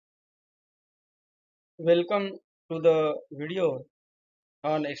Welcome to the video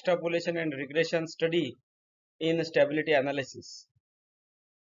on extrapolation and regression study in stability analysis.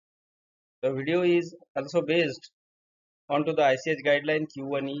 The video is also based onto the ICH guideline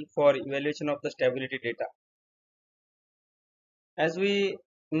Q1E for evaluation of the stability data. As we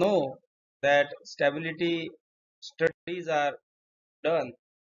know that stability studies are done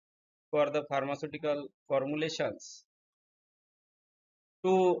for the pharmaceutical formulations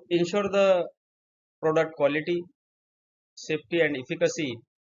to ensure the product quality, safety and efficacy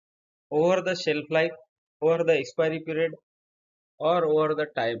over the shelf life, over the expiry period or over the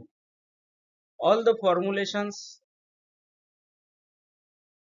time. All the formulations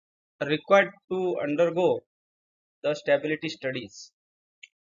required to undergo the stability studies,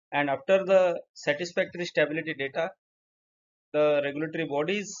 and after the satisfactory stability data, the regulatory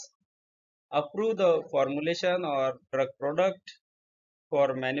bodies approve the formulation or drug product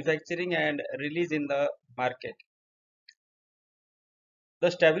for manufacturing and release in the market.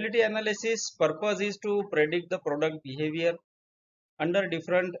 The stability analysis purpose is to predict the product behavior under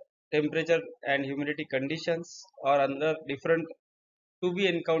different temperature and humidity conditions or under different to be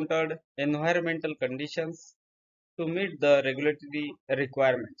encountered environmental conditions to meet the regulatory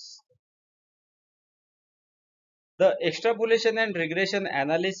requirements. The extrapolation and regression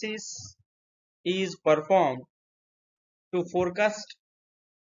analysis is performed to forecast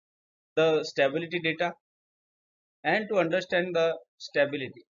the stability data and to understand the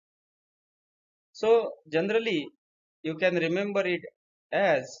stability. So generally you can remember it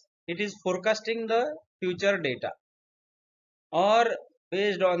as it is forecasting the future data, or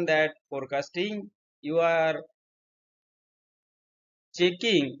based on that forecasting you are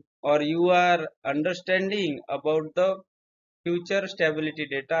checking or you are understanding about the future stability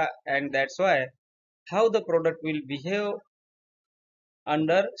data, and that's why how the product will behave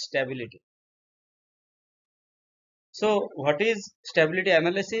under stability. So what is stability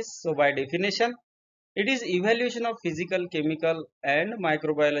analysis? So by definition, it is evaluation of physical, chemical and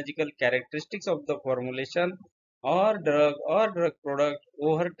microbiological characteristics of the formulation or drug product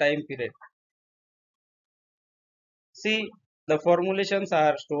over time period. See, the formulations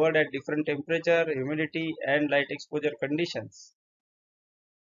are stored at different temperature, humidity and light exposure conditions,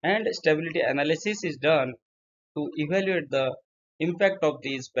 and stability analysis is done to evaluate the impact of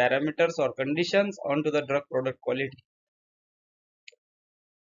these parameters or conditions onto the drug product quality.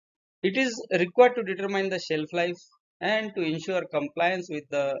 It is required to determine the shelf life and to ensure compliance with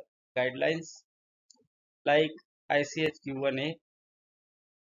the guidelines like ICH Q1E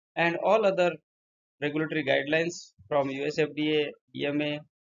and all other regulatory guidelines from US FDA, EMA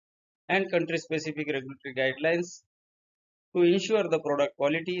and country specific regulatory guidelines to ensure the product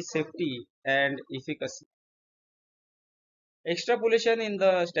quality, safety and efficacy. Extrapolation in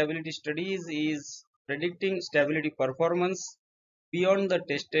the stability studies is predicting stability performance beyond the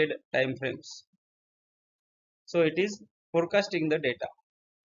tested time frames. So it is forecasting the data.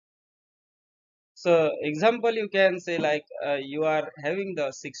 So example you can say like you are having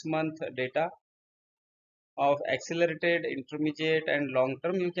the 6-month data of accelerated, intermediate and long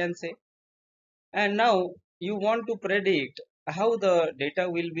term you can say, and now you want to predict how the data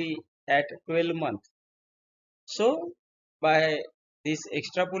will be at 12 months. So by this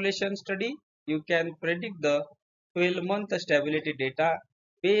extrapolation study you can predict the 12-month stability data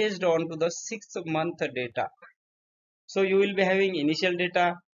based on to the 6-month data. So you will be having initial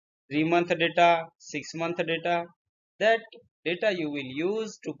data, 3-month data, 6-month data. That data you will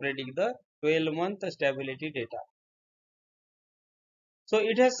use to predict the 12-month stability data. So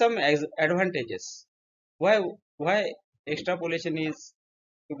it has some advantages. Why extrapolation is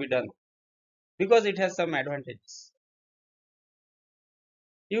to be done? Because it has some advantages.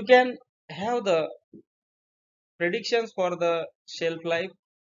 You can have the predictions for the shelf life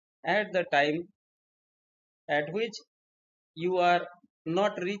at the time at which you are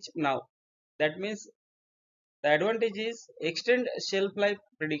not reached now. That means the advantage is extend shelf life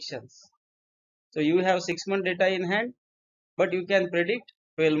predictions. So you have 6-month data in hand, but you can predict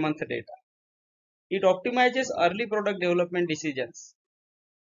 12-month data. It optimizes early product development decisions,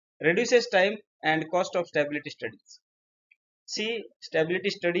 reduces time and cost of stability studies. See, stability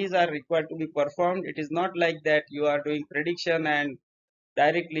studies are required to be performed. It is not like that you are doing prediction and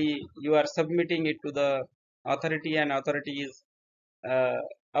directly you are submitting it to the authority and authority is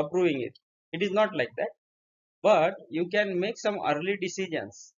approving it. It is not like that, but you can make some early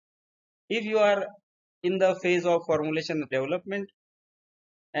decisions. If you are in the phase of formulation development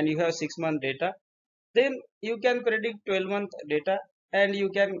and you have 6-month data, then you can predict 12-month data and you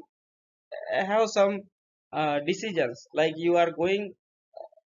can have some decisions like you are going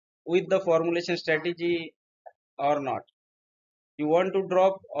with the formulation strategy or not. You want to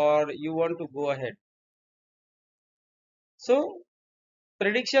drop or you want to go ahead. So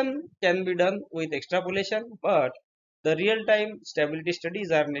prediction can be done with extrapolation, but the real-time stability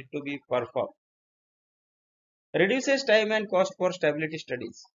studies are need to be performed. Reduces time and cost for stability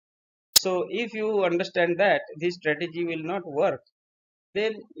studies. So if you understand that this strategy will not work,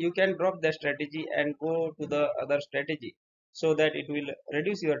 then you can drop the strategy and go to the other strategy so that it will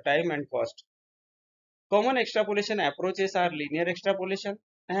reduce your time and cost. Common extrapolation approaches are linear extrapolation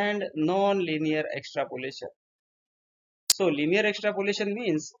and non-linear extrapolation. So linear extrapolation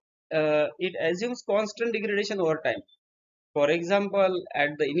means it assumes constant degradation over time. For example, at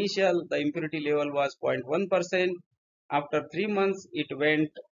the initial, the impurity level was 0.1%. After 3 months, it went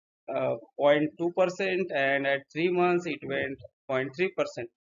 0.2%, and at 3 months, it went 0.3%.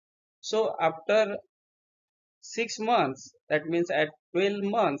 So after 6 months, that means at 12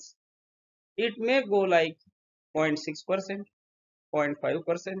 months, it may go like 0.6%,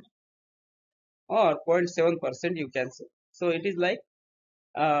 0.5%, or 0.7%, you can say. So it is like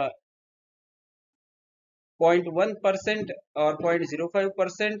 0.1% or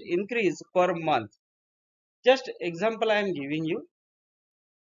 0.05% increase per month. Just example I am giving you.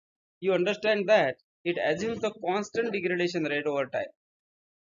 You understand that it assumes the constant degradation rate over time.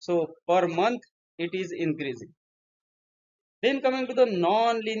 So per month it is increasing. Then coming to the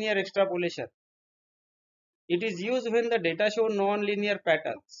non-linear extrapolation. It is used when the data show non-linear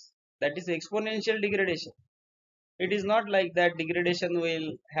patterns. That is exponential degradation. It is not like that degradation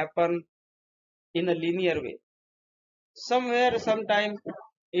will happen in a linear way. Somewhere, sometime,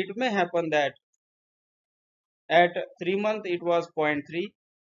 it may happen that at 3 months it was 0.3,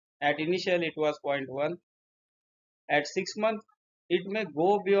 at initial it was 0.1, at 6 months it may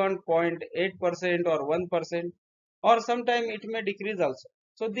go beyond 0.8% or 1%, or sometime it may decrease also.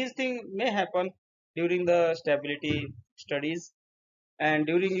 So this thing may happen during the stability studies and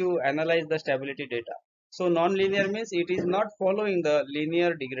during you analyze the stability data. So non-linear means it is not following the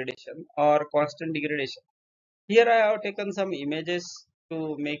linear degradation or constant degradation. Here I have taken some images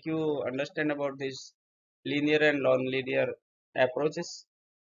to make you understand about this linear and non-linear approaches.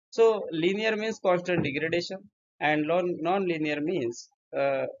 So linear means constant degradation, and non-linear means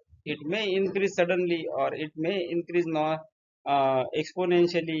it may increase suddenly or it may increase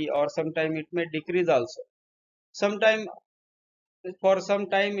exponentially, or sometime it may decrease also. Sometime for some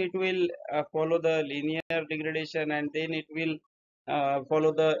time it will follow the linear degradation, and then it will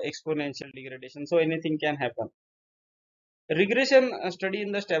follow the exponential degradation. So anything can happen. Regression study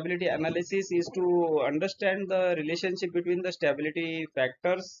in the stability analysis is to understand the relationship between the stability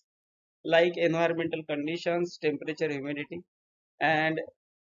factors like environmental conditions, temperature, humidity, and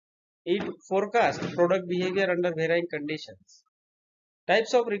it forecasts product behavior under varying conditions.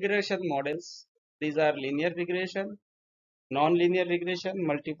 Types of regression models. These are linear regression, non-linear regression,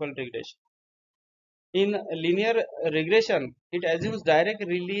 multiple regression. In linear regression, it assumes direct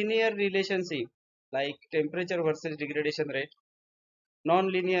linear relationship like temperature versus degradation rate.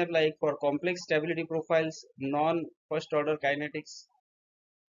 Non-linear like for complex stability profiles, non-first order kinetics.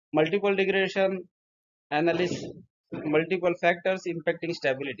 Multiple regression analysis multiple factors impacting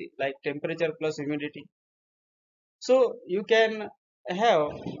stability like temperature plus humidity. So you can have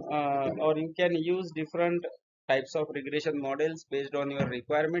or you can use different types of regression models based on your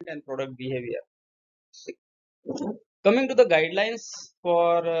requirement and product behavior. Coming to the guidelines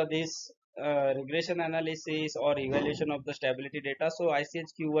for this regression analysis or evaluation of the stability data. So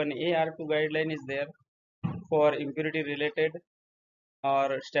ICH Q1E R2 guideline is there for impurity related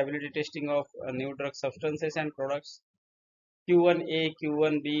or stability testing of new drug substances and products. Q1A,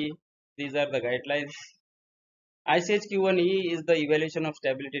 Q1B, these are the guidelines. ICH Q1E is the evaluation of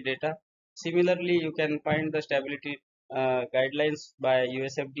stability data. Similarly, you can find the stability guidelines by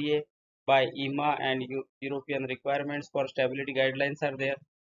USFDA, by EMA, and European requirements for stability guidelines are there.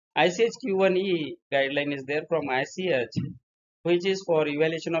 ICH Q1E guideline is there from ICH, which is for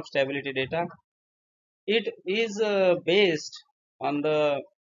evaluation of stability data. It is based on the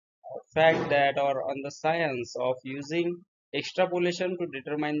fact that or on the science of using extrapolation to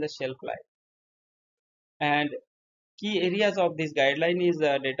determine the shelf life. And key areas of this guideline is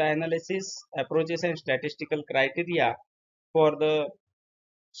data analysis, approaches and statistical criteria for the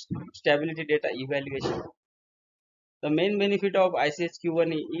stability data evaluation. The main benefit of ICH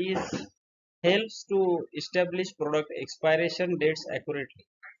Q1E is helps to establish product expiration dates accurately.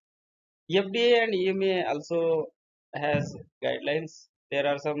 FDA and EMA also has guidelines. There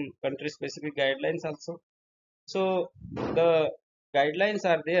are some country specific guidelines also. So the guidelines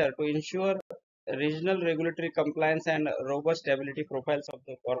are there to ensure regional regulatory compliance and robust stability profiles of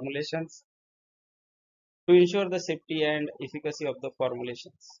the formulations to ensure the safety and efficacy of the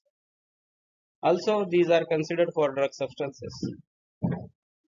formulations. Also, these are considered for drug substances.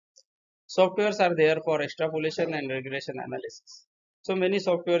 Softwares are there for extrapolation and regression analysis. So many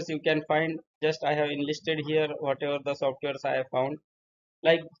softwares you can find. Just I have enlisted here whatever the softwares I have found.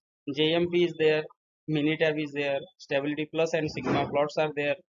 Like JMP is there, Minitab is there, Stability Plus and Sigma plots are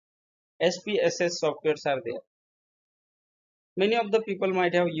there, SPSS softwares are there. Many of the people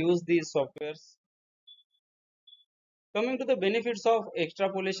might have used these softwares. Coming to the benefits of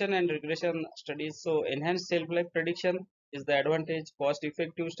extrapolation and regression studies, so enhanced shelf-life prediction is the advantage,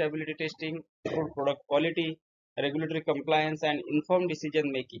 cost-effective stability testing, improved product quality, regulatory compliance, and informed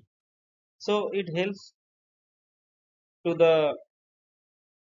decision making. So it helps to the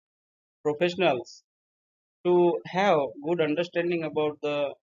professionals to have good understanding about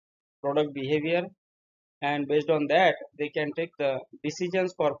the product behavior, and based on that they can take the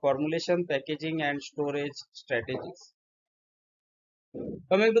decisions for formulation, packaging, and storage strategies.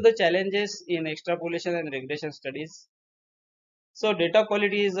 Coming to the challenges in extrapolation and regression studies, so data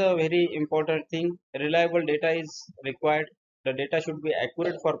quality is a very important thing. Reliable data is required. The data should be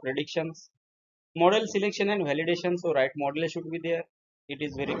accurate for predictions. Model selection and validation, so right model should be there. It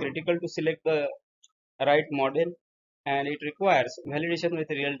is very critical to select the right model, and it requires validation with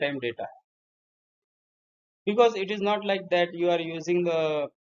real-time data, because it is not like that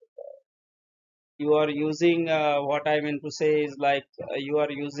what I mean to say is like you are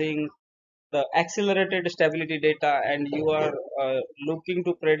using the accelerated stability data and you are looking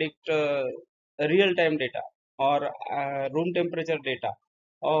to predict real time data or room temperature data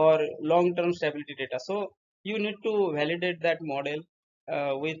or long term stability data. So you need to validate that model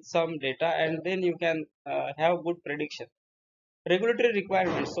with some data, and then you can have good prediction. Regulatory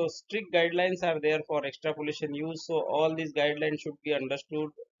requirements, so strict guidelines are there for extrapolation use, so all these guidelines should be understood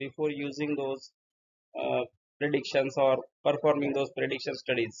before using those uh, predictions or performing those prediction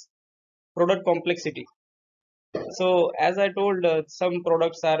studies. Product complexity, so as I told, some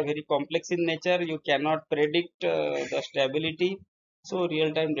products are very complex in nature, you cannot predict the stability, so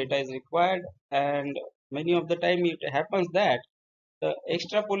real time data is required, and many of the time it happens that the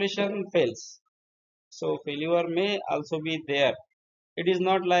extrapolation fails, so failure may also be there. It is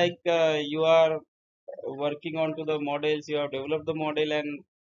not like you are working onto the models, you have developed the model and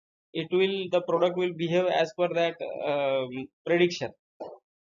the product will behave as per that prediction.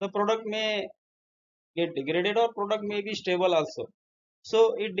 The product may get degraded or product may be stable also.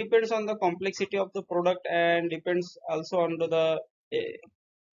 So it depends on the complexity of the product and depends also on the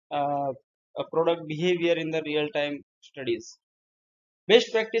uh, product behavior in the real time studies.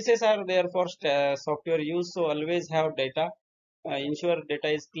 Best practices are there for software use, so always have data, ensure data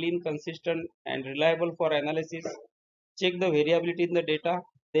is clean, consistent, and reliable for analysis. Check the variability in the data,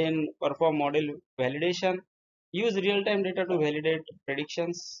 then perform model validation. Use real time data to validate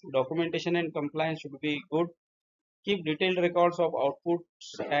predictions. Documentation and compliance should be good. Keep detailed records of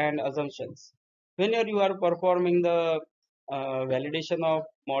outputs and assumptions. Whenever you are performing the validation of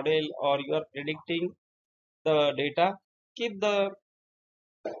model or you are predicting the data, keep the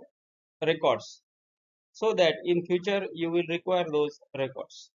records so that in future you will require those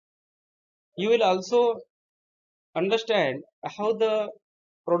records. You will also understand how the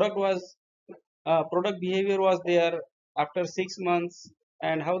product behavior was there after 6 months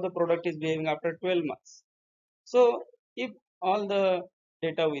and how the product is behaving after 12 months. So keep all the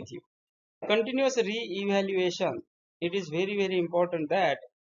data with you. Continuous re-evaluation, it is very important that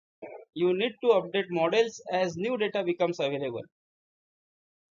you need to update models as new data becomes available.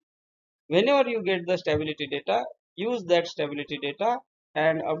 Whenever you get the stability data, use that stability data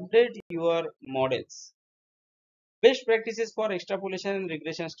and update your models. Best practices for extrapolation and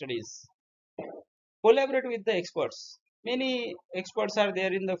regression studies: collaborate with the experts. Many experts are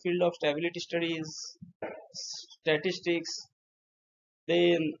there in the field of stability studies, statistics.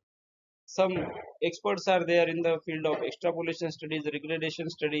 Then some experts are there in the field of extrapolation studies, regression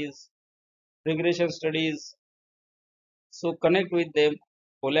studies. So connect with them,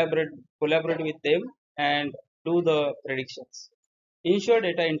 collaborate with them, and do the predictions. Ensure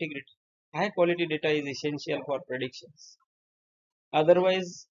data integrity. High quality data is essential for predictions.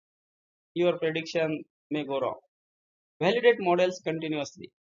 Otherwise, your prediction may go wrong. Validate models continuously.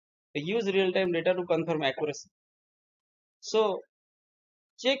 Use real-time data to confirm accuracy. So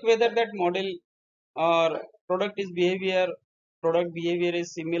check whether that model or product behavior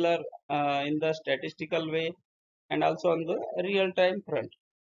is similar in the statistical way and also on the real-time front.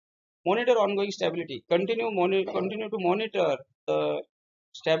 Monitor ongoing stability. Continue to monitor the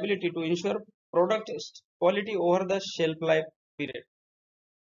stability to ensure product quality over the shelf life period.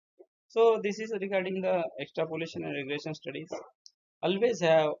 So this is regarding the extrapolation and regression studies. Always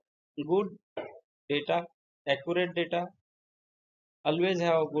have good data, accurate data, always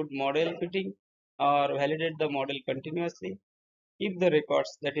have good model fitting or validate the model continuously. Keep the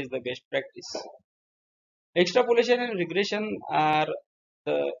records, that is the best practice. Extrapolation and regression are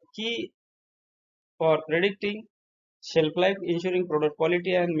the key for predicting shelf life, ensuring product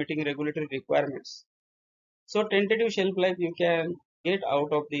quality and meeting regulatory requirements. So tentative shelf life you can get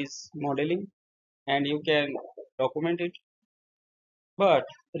out of this modeling and you can document it, but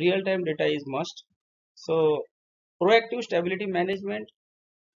real time data is must. So proactive stability management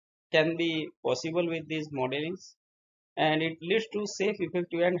can be possible with these modelings, and it leads to safe,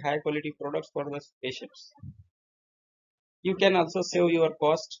 effective and high quality products for the patients. You can also save your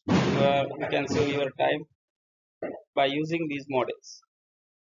cost, you can save your time by using these models.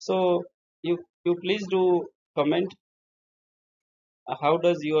 So you please do comment how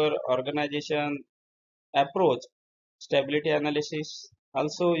does your organization approach stability analysis.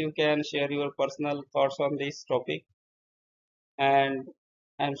 Also you can share your personal thoughts on this topic, and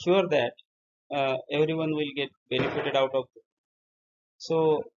I'm sure that everyone will get benefited out of it.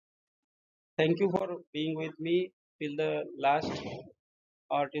 So thank you for being with me till the last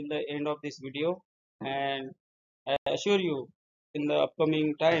or till the end of this video, and I assure you in the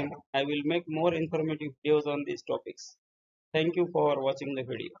upcoming time I will make more informative videos on these topics. Thank you for watching the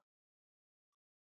video.